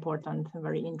 very important,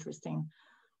 very interesting.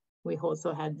 We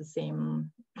also had the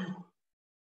same,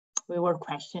 we were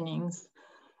questioning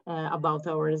about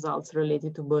our results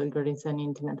related to burglaries and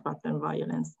intimate partner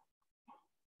violence.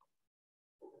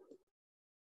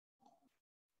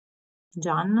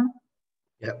 Gian?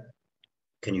 Yep.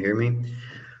 Can you hear me?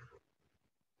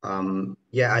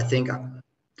 Yeah, I think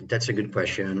that's a good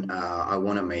question. I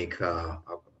want to make a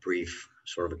brief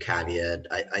sort of a caveat.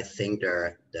 I think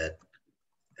that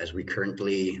as we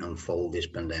currently unfold this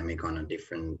pandemic on a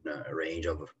different range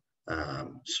of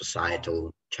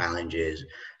societal challenges,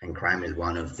 and crime is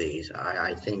one of these,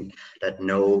 I think that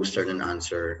no certain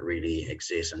answer really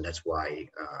exists, and that's why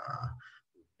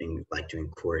like to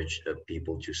encourage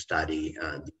people to study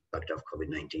the impact of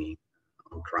COVID-19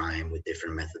 on crime with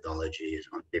different methodologies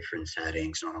on different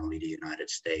settings, not only the United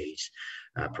States,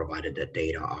 provided that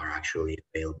data are actually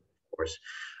available, of course,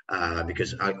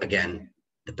 because again,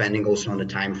 depending also on the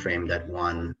time frame that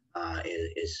one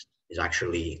is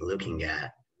actually looking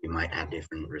at, we might have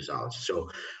different results. So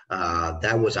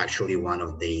that was actually one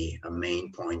of the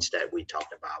main points that we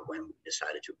talked about when we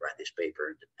decided to write this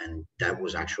paper. And that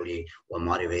was actually what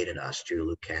motivated us to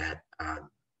look at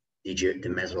the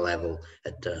mesolevel,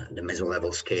 at the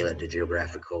mesolevel scale at the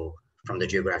geographical, from the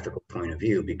geographical point of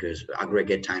view, because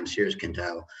aggregate time series can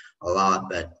tell a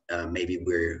lot, but maybe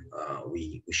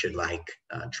we should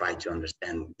try to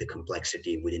understand the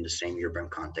complexity within the same urban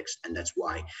context, and that's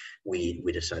why we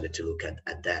decided to look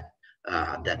at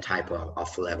that type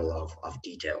of level of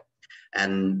detail.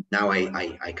 And now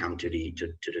I come to the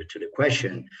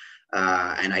question,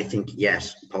 and I think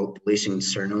yes, policing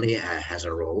certainly has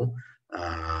a role,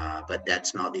 but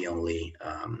that's not the only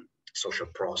social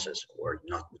process, or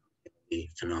not the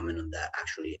phenomenon that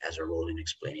actually has a role in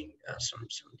explaining some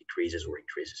decreases or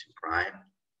increases in crime.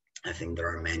 I think there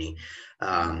are many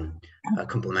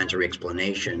complementary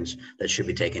explanations that should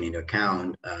be taken into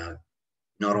account.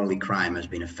 Not only crime has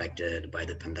been affected by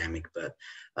the pandemic, but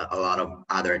a lot of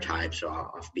other types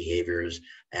of behaviors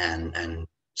and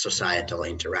societal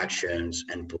interactions,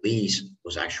 and police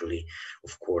was actually,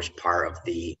 of course, part of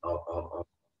the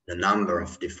number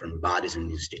of different bodies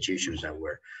and institutions that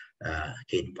were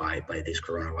hit by this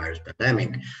coronavirus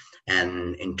pandemic.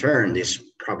 And in turn, this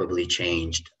probably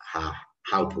changed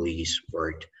how police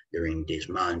worked during these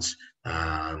months.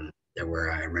 There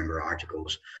were, I remember,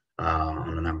 articles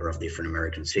on a number of different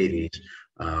American cities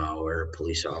where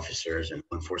police officers and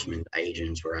law enforcement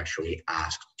agents were actually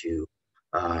asked to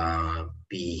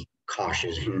be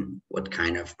cautious in what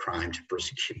kind of crime to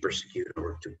prosecute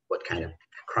or to what kind of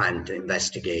crime to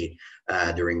investigate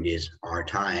during these hard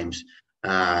times.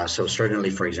 So certainly,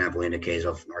 for example, in the case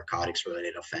of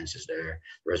narcotics-related offenses, there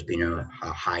has been a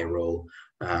high role,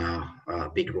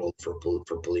 big role for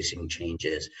policing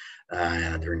changes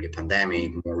during the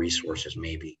pandemic. More resources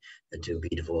maybe to be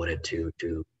devoted to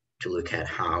look at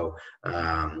how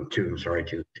to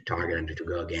target and to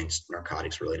go against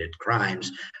narcotics-related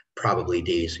crimes. Probably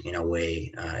this, in a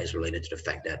way, is related to the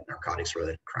fact that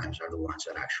narcotics-related crimes are the ones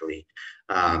that actually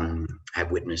have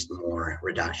witnessed more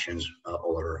reductions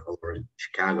over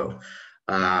Chicago.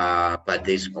 But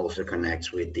this also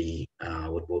connects with the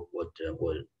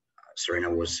what Serena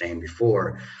was saying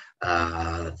before,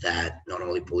 that not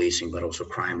only policing but also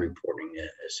crime reporting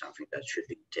is something that should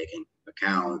be taken into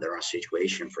account. There are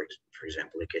situations, for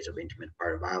example, in the case of intimate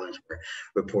partner violence, where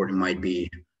reporting might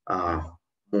be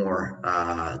more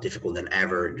difficult than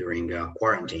ever during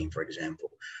quarantine, for example.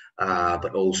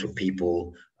 But also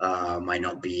people might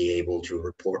not be able to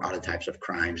report other types of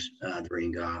crimes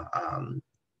during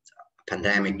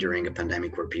during a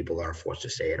pandemic where people are forced to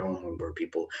stay at home, where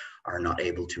people are not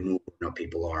able to move, no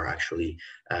people are actually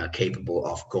capable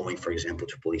of going, for example,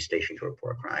 to police station to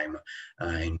report a crime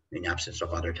in absence of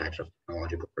other types of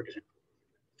technological, for example.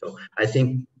 So I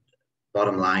think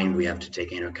bottom line, we have to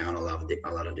take into account a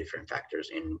lot of different factors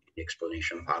in the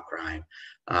explanation of how crime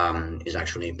is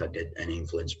actually impacted and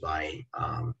influenced by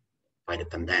the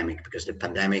pandemic, because the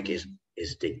pandemic is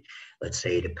the, let's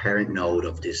say, the parent node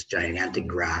of this gigantic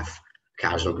graph,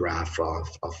 causal graph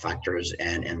of factors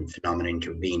and phenomena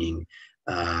intervening,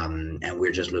 and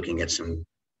we're just looking at some,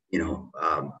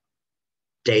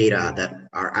 data that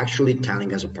are actually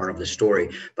telling us a part of the story.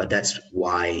 But that's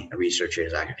why research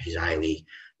is highly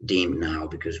deemed now,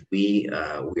 because we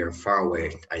are far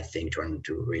away, I think, trying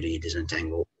to really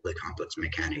disentangle the complex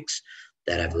mechanics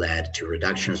that have led to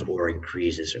reductions or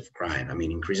increases of crime. I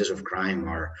mean, increases of crime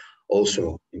are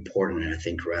also important and I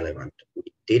think relevant. We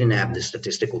didn't have the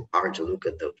statistical power to look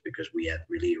at those because we had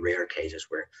really rare cases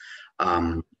where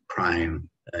crime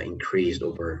increased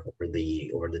over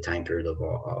the time period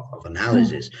of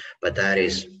analysis. But that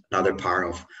is another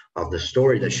part of the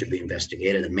story that should be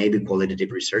investigated, and maybe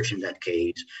qualitative research in that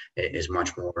case is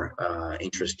much more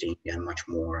interesting and much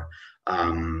more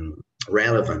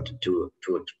relevant to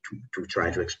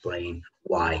try to explain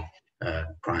why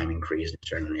crime increased in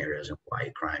certain areas and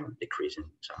why crime decreased in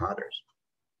some others.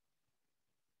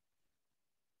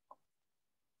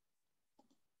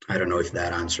 I don't know if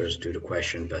that answers to the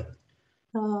question, but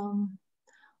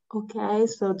okay,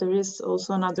 so there is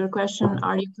also another question.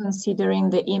 Are you considering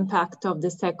the impact of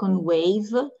the second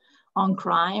wave on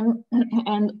crime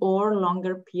and or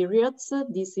longer periods?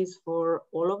 This is for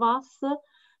all of us.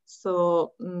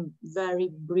 So very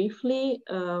briefly,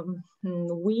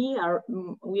 we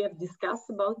have discussed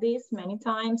about this many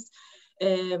times.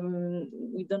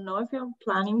 We don't know if you're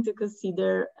planning to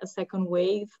consider a second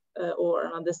wave or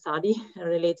another study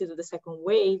related to the second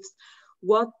waves.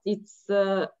 What it's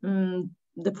the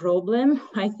problem,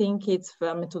 I think it's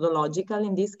methodological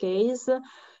in this case.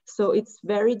 So it's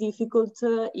very difficult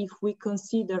if we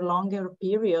consider longer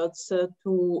periods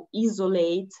to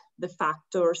isolate the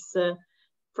factors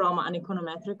from an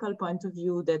econometrical point of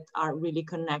view that are really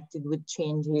connected with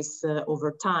changes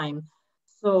over time.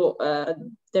 So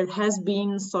there has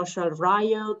been social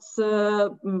riots,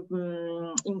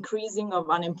 increasing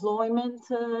of unemployment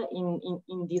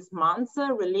in these months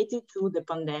related to the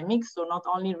pandemic. So not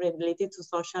only related to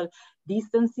social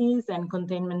distances and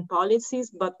containment policies,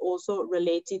 but also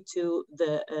related to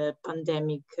the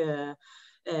pandemic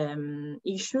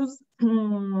issues.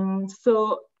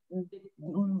 So the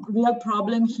real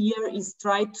problem here is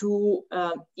try to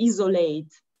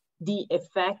isolate the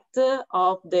effect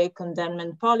of the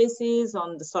containment policies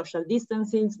on the social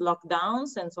distancing,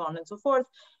 lockdowns, and so on and so forth,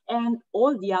 and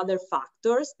all the other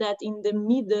factors that in the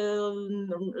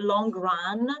long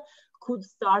run could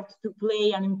start to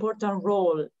play an important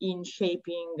role in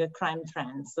shaping crime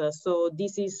trends. So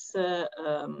this is the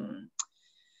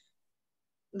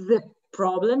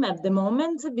problem at the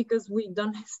moment, because we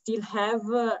don't still have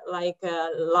like a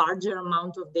larger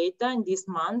amount of data in these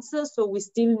months. So we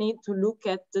still need to look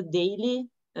at the daily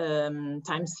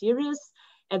time series.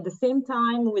 At the same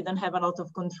time, we don't have a lot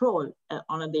of control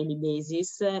on a daily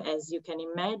basis, as you can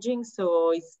imagine.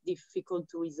 So it's difficult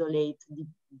to isolate the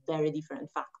very different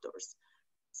factors.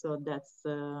 So that's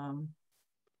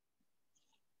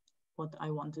what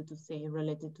I wanted to say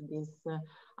related to this.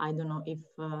 I don't know if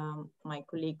my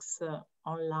colleagues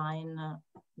online,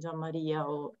 Gian Maria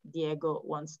or Diego,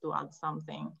 wants to add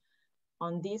something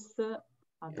on this.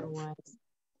 Otherwise,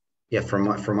 yeah, from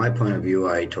my point of view,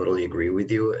 I totally agree with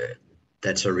you.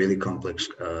 That's a really complex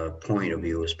point of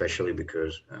view, especially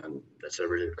because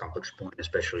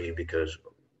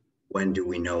when do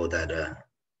we know that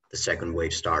the second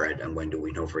wave started, and when do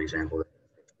we know, for example, that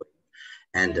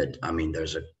ended? I mean,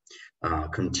 there's a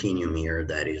continuum here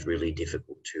that is really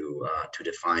difficult to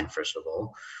define. First of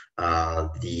all,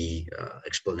 the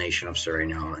explanation of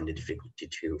Serena and the difficulty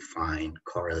to find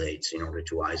correlates in order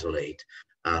to isolate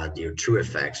the true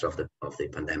effects of the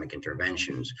pandemic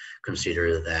interventions.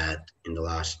 Consider that in the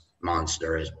last months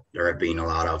there have been a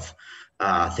lot of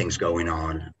things going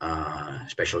on,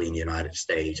 especially in the United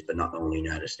States, but not only in the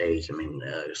United States. I mean,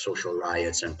 social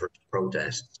riots and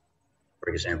protests, for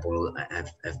example,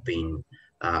 have been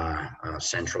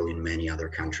central in many other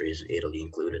countries, Italy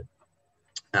included.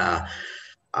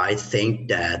 I think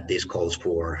that this calls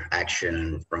for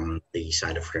action from the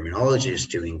side of criminologists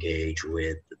to engage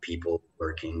with the people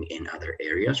working in other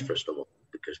areas, first of all,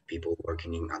 because people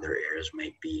working in other areas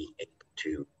may be able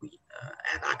to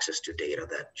have access to data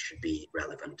that should be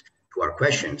relevant to our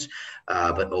questions,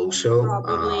 but also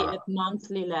probably at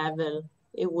monthly level,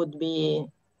 it would be.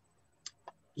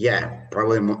 Yeah,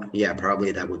 probably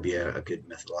that would be a good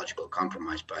methodological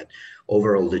compromise. But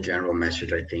overall, the general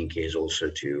message, I think, is also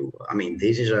to, I mean,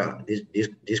 these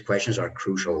questions are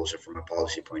crucial also from a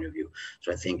policy point of view.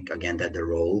 So I think, again, that the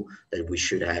role that we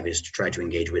should have is to try to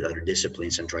engage with other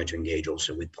disciplines and try to engage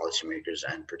also with policymakers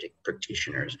and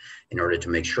practitioners in order to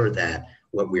make sure that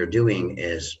what we're doing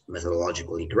is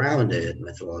methodologically grounded,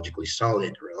 methodologically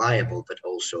solid, reliable, but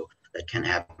also that can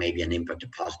have maybe an impact, a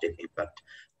positive impact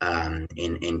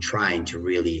in trying to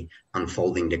really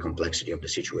unfolding the complexity of the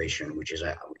situation, which is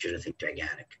I think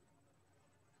gigantic.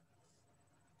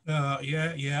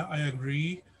 Yeah, I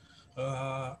agree.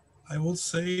 I will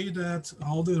say that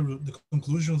all the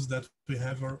conclusions that we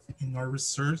have in our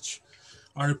research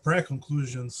are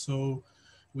pre-conclusions, so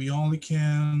we only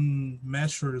can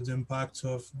measure the impact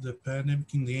of the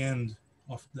pandemic in the end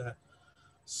of that.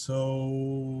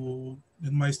 So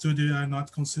in my study, I'm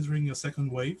not considering a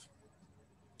second wave.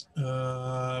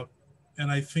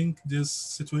 And I think this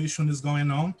situation is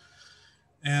going on,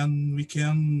 and we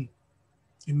can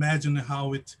imagine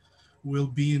how it will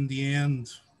be in the end.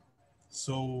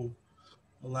 So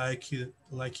like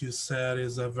you said,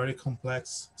 is a very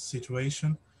complex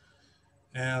situation,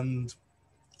 and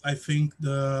I think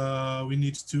we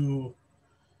need to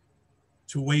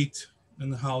wait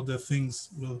and how the things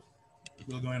will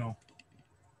going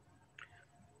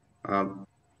on.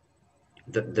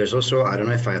 There's also, I don't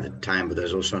know if I have the time, but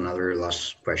there's also another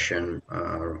last question,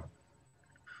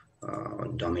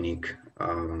 Dominique.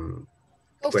 The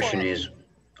question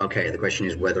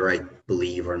is whether I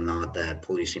believe or not that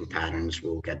policing patterns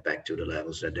will get back to the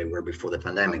levels that they were before the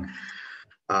pandemic.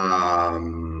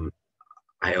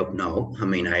 I hope no. I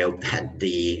mean, I hope that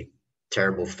the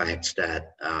terrible facts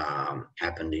that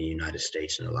happened in the United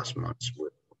States in the last months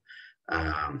will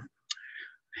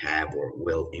have or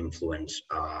will influence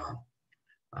a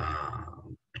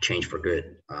change for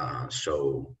good.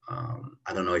 So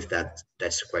I don't know if that's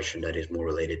a question that is more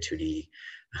related to the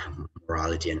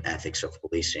morality and ethics of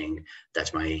policing.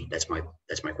 That's my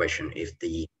question.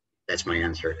 That's my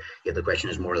answer. If the question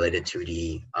is more related to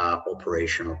the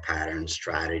operational patterns,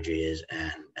 strategies,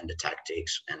 and the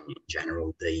tactics, and in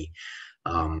general the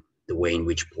way in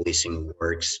which policing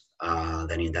works,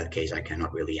 then in that case I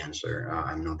cannot really answer.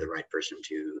 I'm not the right person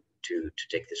to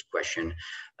take this question.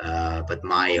 But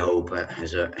my hope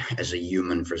as a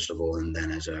human, first of all, and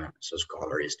then as a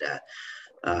scholar, is that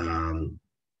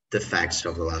the facts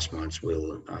of the last months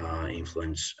will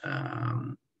influence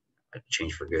a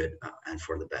change for good and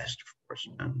for the best, of course.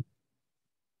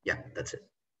 Yeah, that's it.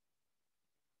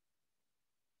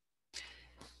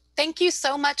 Thank you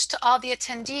so much to all the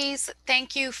attendees.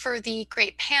 Thank you for the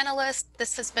great panelists.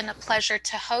 This has been a pleasure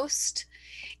to host.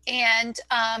 And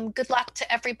good luck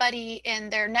to everybody in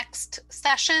their next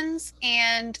sessions.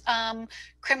 And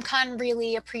CrimCon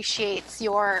really appreciates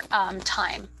your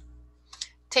time.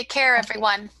 Take care,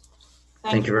 everyone.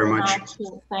 Thank you very much.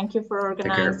 Thank you for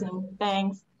organizing.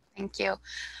 Thanks. Thank you.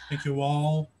 Thank you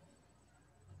all.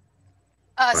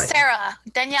 Sarah,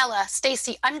 Daniela,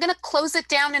 Stacy, I'm going to close it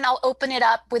down and I'll open it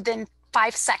up within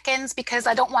 5 seconds because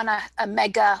I don't want a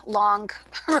mega long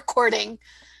recording.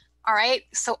 All right,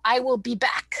 so I will be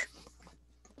back.